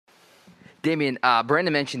Damian,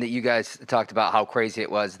 Brandon mentioned that you guys talked about how crazy it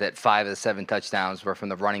was that 5 of the 7 touchdowns were from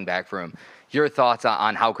the running back room. Your thoughts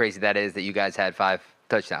on how crazy that is that you guys had 5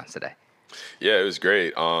 touchdowns today? Yeah, it was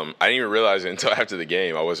great. I didn't even realize it until after the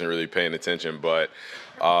game. I wasn't really paying attention, but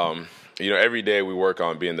every day we work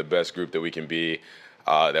on being the best group that we can be.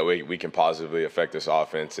 That way we can positively affect this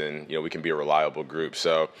offense, and we can be a reliable group.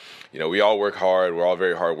 So, we all work hard. We're all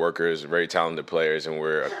very hard workers, very talented players, and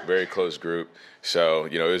we're a very close group. So,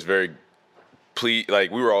 it was very we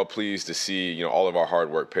were all pleased to see all of our hard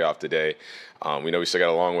work pay off today. We know we still got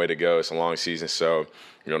a long way to go. It's a long season, so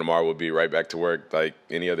tomorrow we'll be right back to work like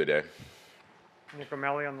any other day. Nick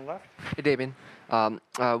O'Malley on the left. Hey, Damian.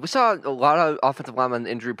 We saw a lot of offensive linemen,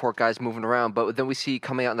 injury report guys moving around, but then we see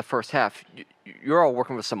coming out in the first half, you're all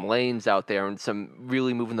working with some lanes out there and some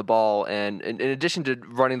really moving the ball. And in addition to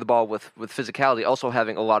running the ball with physicality, also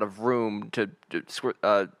having a lot of room to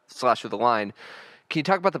slash through the line. Can you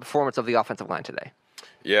talk about the performance of the offensive line today?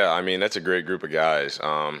 Yeah, I mean, that's a great group of guys.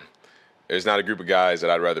 There's not a group of guys that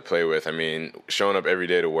I'd rather play with. I mean, showing up every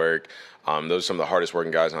day to work, those are some of the hardest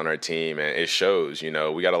working guys on our team, and it shows. We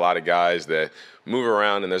got a lot of guys that move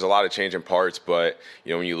around, and there's a lot of changing parts, but,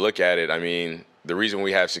 when you look at it, I mean, the reason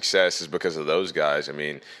we have success is because of those guys. I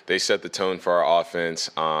mean, they set the tone for our offense.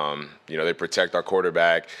 They protect our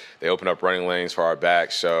quarterback. They open up running lanes for our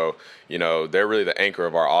backs. So, they're really the anchor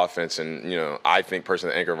of our offense and, I think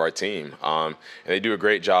personally the anchor of our team. And they do a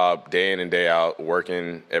great job day in and day out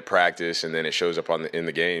working at practice, and then it shows up in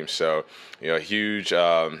the game. So,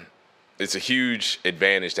 it's a huge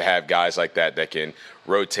advantage to have guys like that can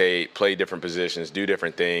rotate, play different positions, do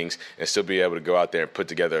different things, and still be able to go out there and put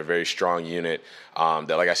together a very strong unit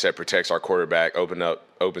that, like I said, protects our quarterback,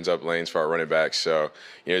 opens up lanes for our running backs. So,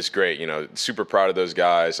 it's great. Super proud of those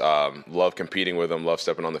guys. Love competing with them, love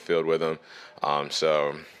stepping on the field with them. It's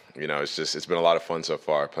been a lot of fun so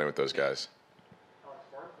far playing with those guys.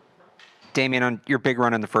 Damian, on your big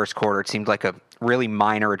run in the first quarter, it seemed like a really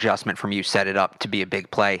minor adjustment from you set it up to be a big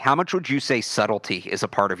play. How much would you say subtlety is a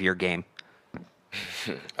part of your game?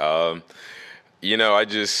 I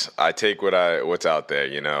take what's out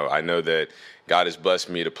there. I know that God has blessed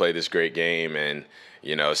me to play this great game, and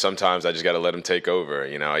sometimes I just got to let him take over.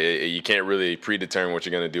 You can't really predetermine what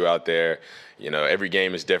you're going to do out there. Every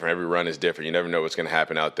game is different, every run is different. You never know what's going to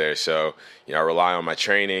happen out there. So, I rely on my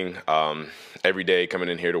training every day coming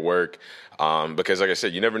in here to work. Because, like I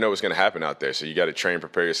said, you never know what's going to happen out there. So you got to train,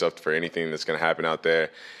 prepare yourself for anything that's going to happen out there.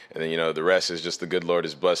 And then, the rest is just the good Lord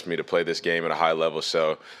has blessed me to play this game at a high level.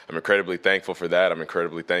 So I'm incredibly thankful for that. I'm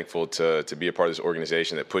incredibly thankful to be a part of this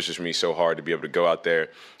organization that pushes me so hard to be able to go out there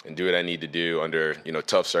and do what I need to do under,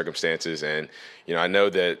 tough circumstances. And, I know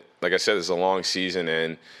that, like I said, it's a long season,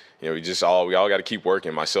 and, we all got to keep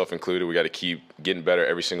working, myself included. We got to keep getting better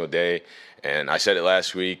every single day. And I said it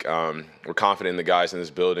last week, we're confident in the guys in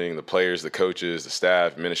this building, the players, the coaches, the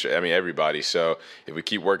staff, administration, everybody. So if we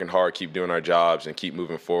keep working hard, keep doing our jobs, and keep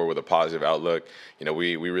moving forward with a positive outlook,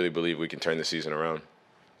 we really believe we can turn the season around.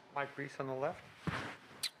 Mike Reese on the left.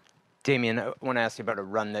 Damian, I want to ask you about a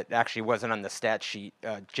run that actually wasn't on the stat sheet.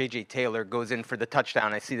 J.J. Taylor goes in for the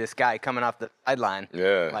touchdown. I see this guy coming off the sideline.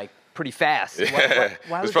 Yeah. Pretty fast. Yeah.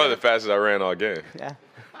 Why it's probably the fastest I ran all game. Yeah.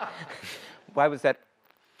 Why was that?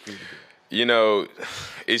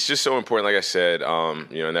 It's just so important, like I said,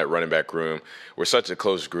 in that running back room. We're such a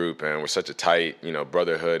close group, and we're such a tight,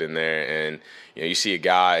 brotherhood in there. And, you see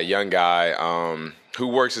a young guy who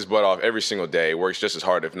works his butt off every single day, works just as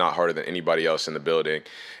hard, if not harder than anybody else in the building.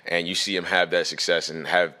 And you see him have that success and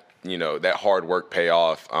have, that hard work pay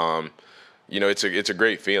off. It's a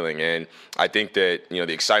great feeling. And I think that,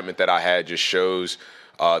 the excitement that I had just shows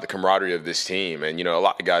the camaraderie of this team. And, a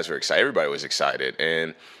lot of guys were excited. Everybody was excited.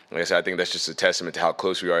 And like I said, I think that's just a testament to how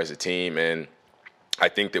close we are as a team. And I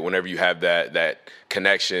think that whenever you have that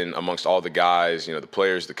connection amongst all the guys, the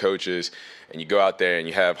players, the coaches, and you go out there and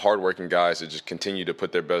you have hardworking guys that just continue to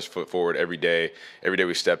put their best foot forward every day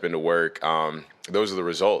we step into work, those are the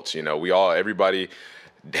results. Everybody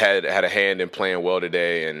had a hand in playing well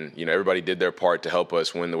today, and everybody did their part to help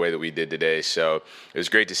us win the way that we did today. So it was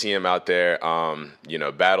great to see him out there,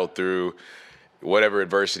 battle through whatever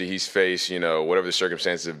adversity he's faced, whatever the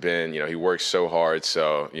circumstances have been. He works so hard.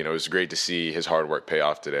 So it was great to see his hard work pay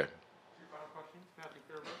off today.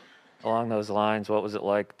 Along those lines, what was it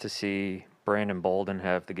like to see Brandon Bolden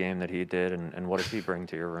have the game that he did, and what does he bring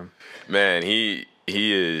to your room? Man,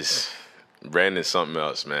 Brandon's something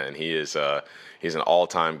else, man. He's an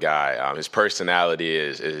all-time guy. His personality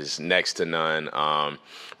is next to none.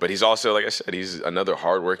 But he's also, like I said, he's another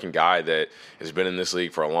hard-working guy that has been in this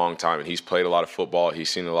league for a long time, and he's played a lot of football. He's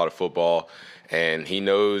seen a lot of football, and he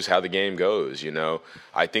knows how the game goes.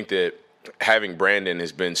 I think that having Brandon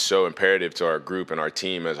has been so imperative to our group and our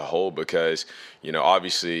team as a whole because,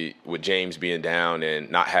 obviously with James being down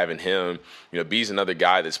and not having him, B's another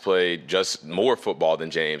guy that's played just more football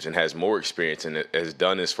than James and has more experience and has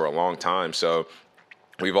done this for a long time. So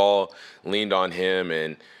we've all leaned on him,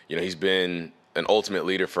 and, he's been an ultimate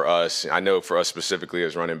leader for us. I know for us specifically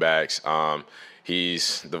as running backs,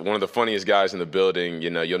 he's one of the funniest guys in the building.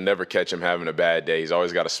 You'll never catch him having a bad day. He's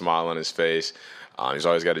always got a smile on his face. He's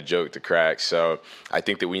always got a joke to crack. So I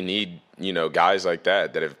think that we need, guys like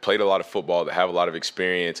that have played a lot of football, that have a lot of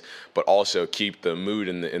experience, but also keep the mood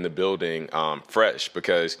in the building fresh,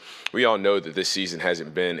 because we all know that this season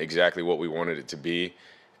hasn't been exactly what we wanted it to be.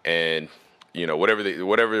 And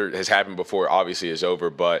whatever has happened before obviously is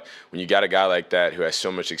over, but when you got a guy like that who has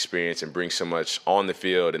so much experience and brings so much on the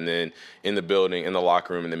field and then in the building, in the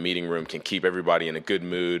locker room, in the meeting room, can keep everybody in a good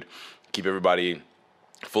mood, keep everybody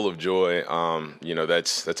full of joy,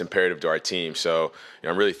 that's imperative to our team. So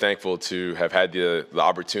I'm really thankful to have had the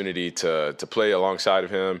opportunity to play alongside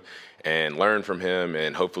of him and learn from him,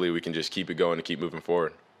 and hopefully we can just keep it going and keep moving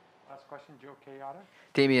forward. Last question, Joe Kayada.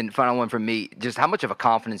 Damien, final one from me. Just how much of a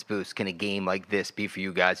confidence boost can a game like this be for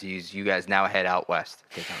you guys? You guys now head out west.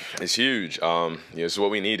 It's huge. It's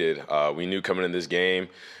what we needed. We knew coming in this game,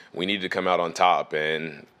 we needed to come out on top,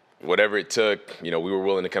 and whatever it took, we were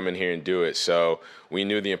willing to come in here and do it. So we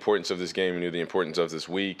knew the importance of this game. We knew the importance of this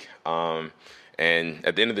week. And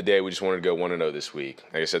at the end of the day, we just wanted to go 1-0 this week.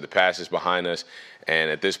 Like I said, the past is behind us.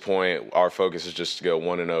 And at this point, our focus is just to go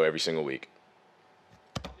 1-0 every single week.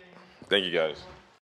 Thank you, guys.